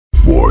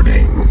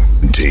Warning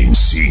contains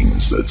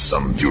scenes that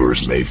some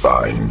viewers may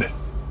find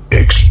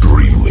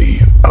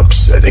extremely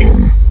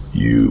upsetting.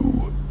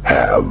 You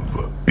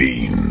have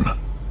been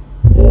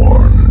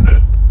warned.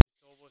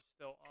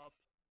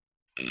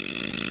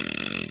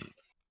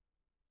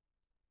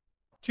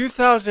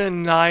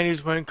 2009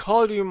 is when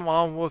Call of Duty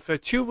Modern Warfare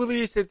 2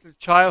 released. It's a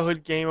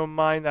childhood game of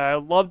mine that I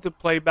loved to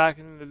play back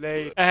in the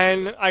day.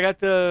 And I got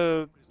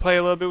to play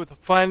a little bit with a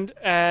friend,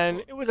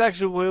 and it was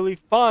actually really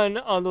fun,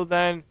 other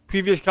than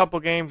previous couple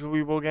games where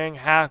we were getting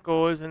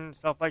hackers and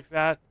stuff like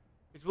that.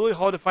 It's really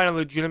hard to find a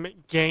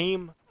legitimate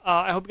game.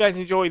 I hope you guys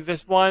enjoyed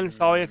this one.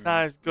 Sorry it's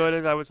not as good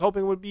as I was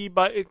hoping it would be,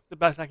 but it's the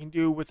best I can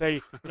do with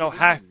a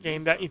hacked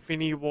game that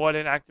Infinity Ward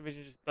and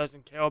Activision just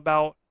doesn't care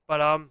about.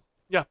 But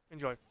yeah,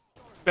 enjoy.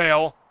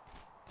 Fail.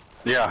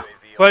 Yeah.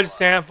 Fred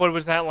Sanford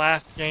was in that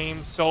last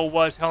game, so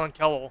was Helen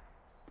Keller.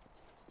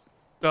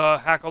 The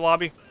hacker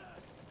lobby.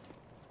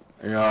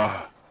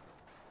 Yeah.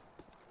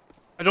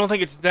 I don't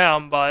think it's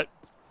them, but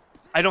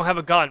I don't have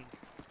a gun.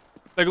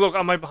 Like, look,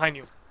 I'm right behind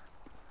you.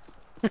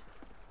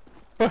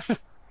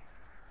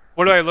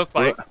 What do I look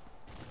like?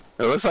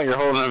 It looks like you're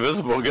holding an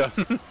invisible gun.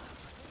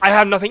 I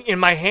have nothing in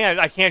my hand.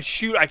 I can't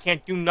shoot. I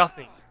can't do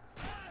nothing.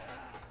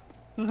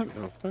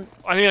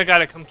 I need a guy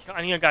to come.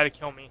 I need a guy to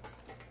kill me.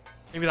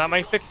 Maybe that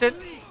might fix it.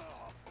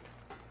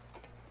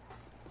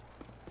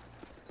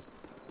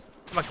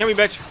 Come on, kill me,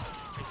 bitch.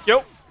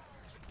 Yo.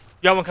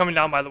 Yo, I'm coming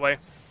down, by the way.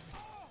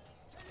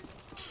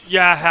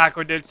 Yeah,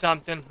 hacker did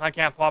something. I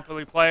can't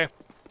properly play.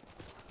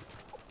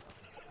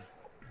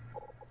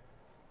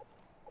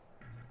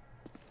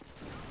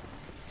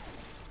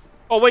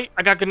 Oh, wait.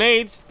 I got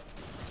grenades.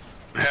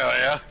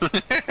 Hell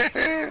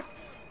yeah.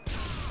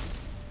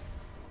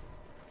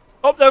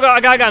 Oh, there we go.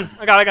 I got a gun.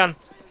 I got a gun.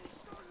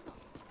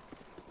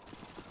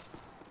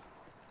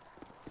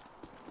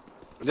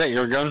 Is that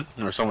your gun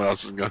or someone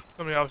else's gun?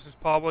 Somebody else's,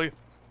 probably.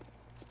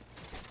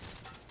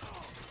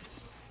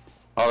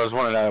 Oh, there's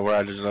one of that where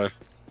I just left.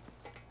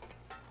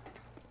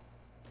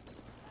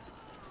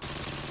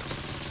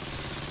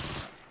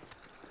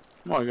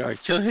 Come on, gotta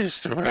kill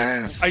his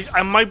ass.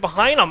 I'm right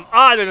behind him.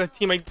 Ah, there's a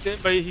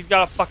teammate, but he's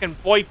got a fucking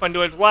boyfriend to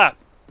his left.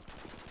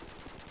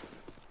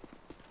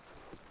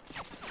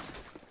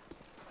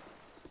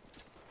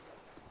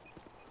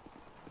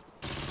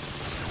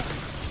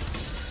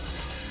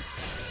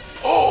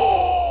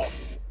 Oh!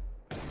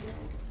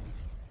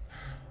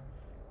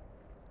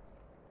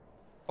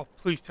 Oh,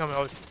 please tell me I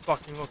was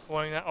fucking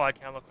recording that. Oh, I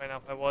can't look right now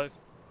if I was.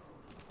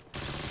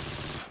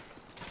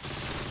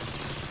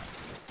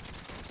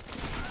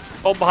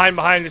 Oh, behind.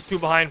 There's two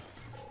behind.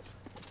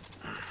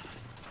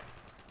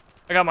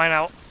 I got mine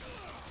out.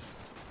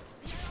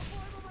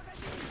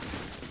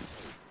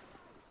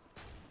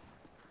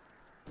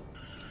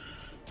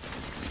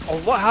 Oh,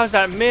 what? How's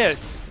that miss?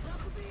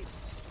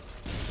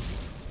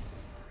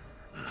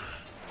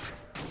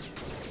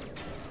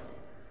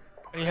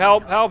 Any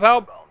help? Help!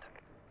 Help!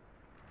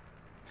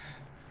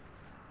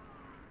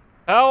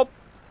 Help!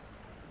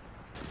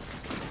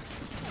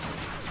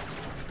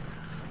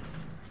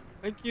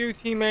 Thank you,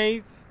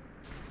 teammates.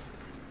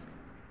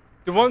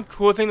 The one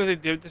cool thing that they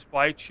did with this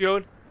white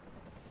shield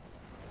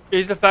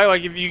is the fact,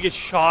 like, if you get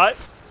shot,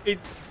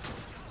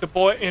 the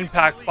bullet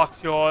impact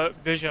fucks your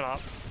vision up.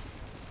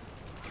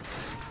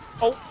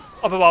 Oh,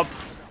 up above.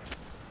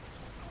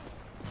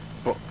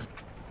 Oh.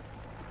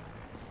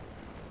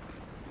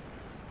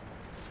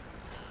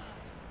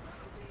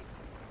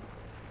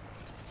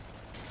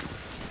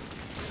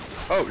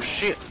 Oh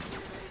shit!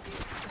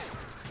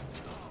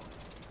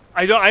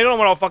 I don't know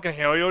what our fucking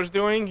hero is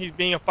doing. He's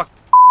being a fuck.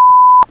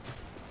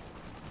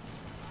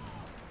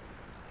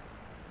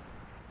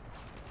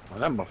 Well,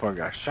 that motherfucker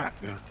got shot,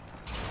 dude.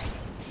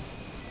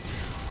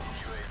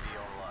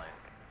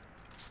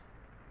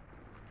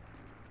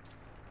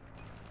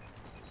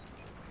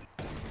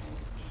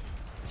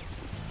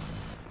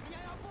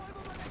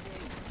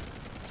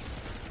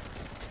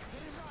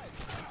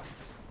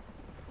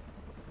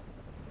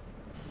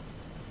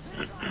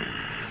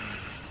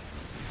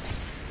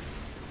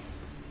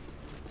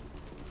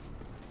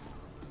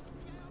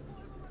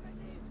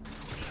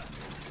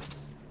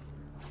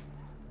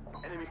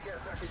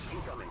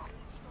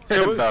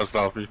 It bounced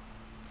off you.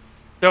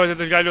 So is it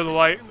the guy to the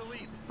light?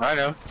 I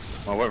know.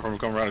 I'll wait for him to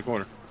come around the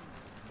corner.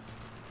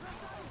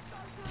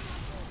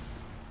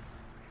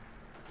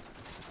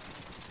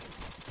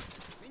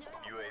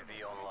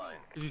 UAV online.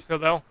 Is he still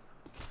there?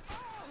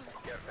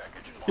 Care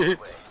package on Did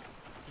the way.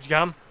 you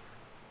get him?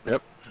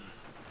 Yep.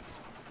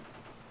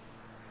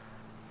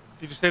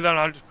 You just stay there and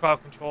I'll just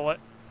crowd control it.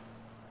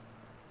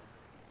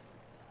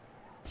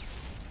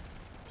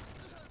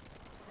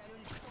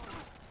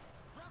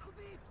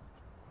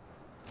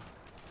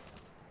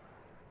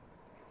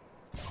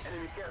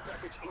 Enemy care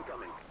package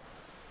incoming.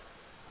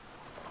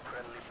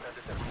 Friendly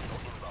predator missile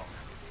inbound.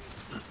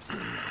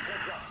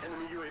 Heads up,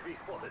 enemy UAV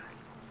spotted.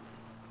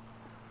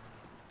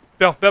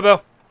 Bill. The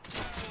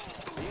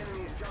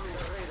enemy is jamming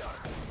the radar.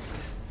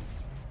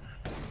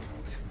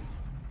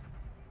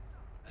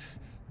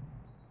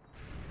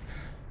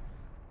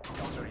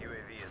 Counter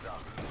UAV is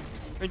up.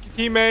 Thank you,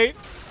 teammate.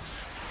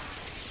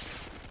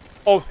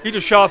 Oh, he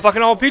just shot a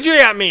fucking RPG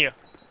at me.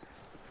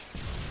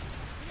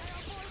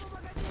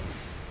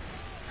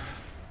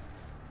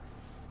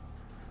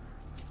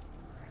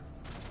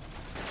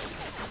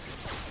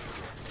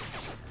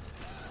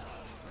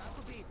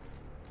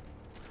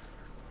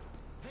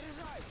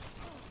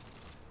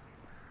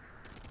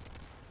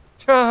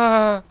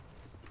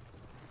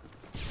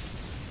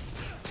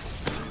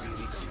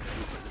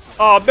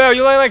 Oh, Bale,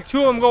 you let like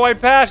two of them go right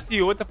past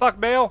you. What the fuck,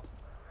 Bale?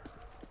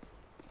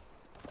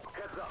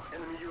 Heads up,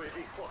 enemy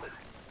UAV spotted.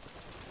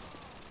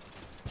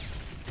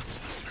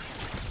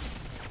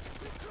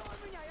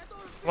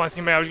 One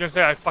thing, man, I was gonna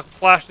say I fucking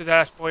flashed his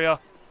ass for you.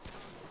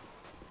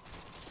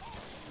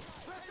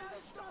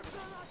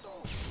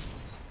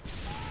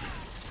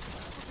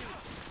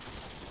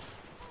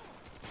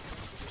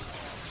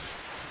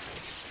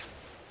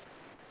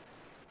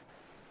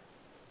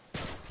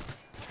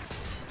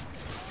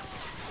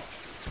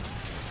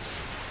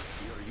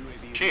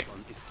 Shit.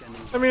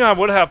 I mean, I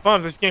would have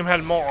fun if this game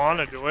had more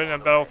honor to it and a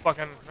better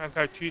fucking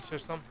anti-cheat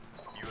system.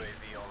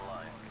 UAV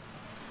online.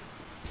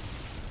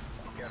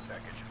 Care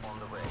package on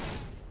the way.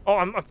 Oh,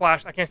 I'm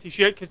flashed. I can't see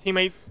shit because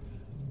teammate.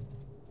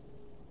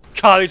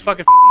 God, these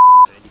fucking.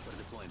 UAV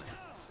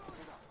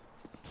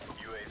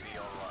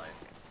online.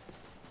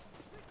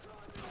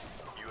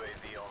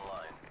 UAV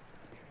online.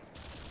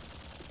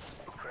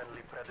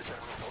 Friendly predator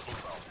missile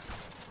inbound.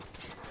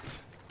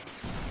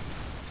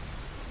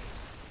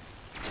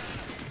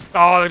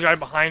 Oh, the guy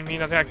behind me.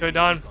 Nothing I could have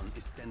done.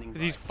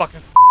 These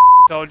fucking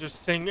though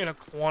just sitting in a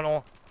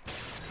corner.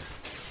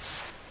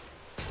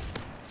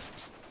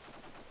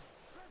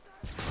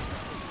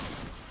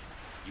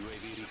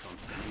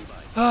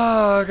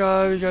 Oh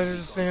god, you guys are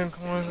just sitting in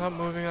corners, not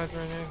moving, not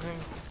doing anything.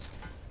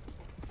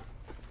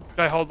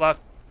 Guy hold left.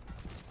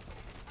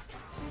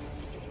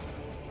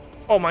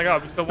 Oh my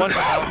god, we still won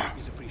now.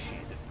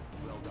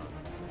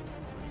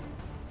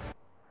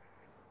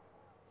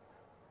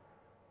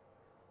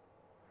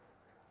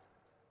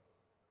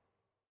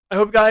 I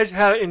hope you guys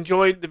have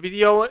enjoyed the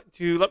video.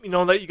 To let me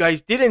know that you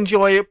guys did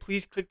enjoy it,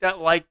 please click that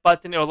like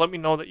button. It'll let me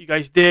know that you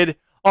guys did.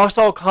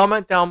 Also,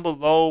 comment down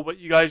below what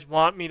you guys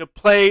want me to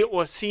play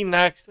or see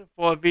next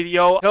for a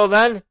video. Till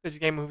then, this is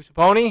Game Moves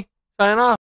Pony. Signing off.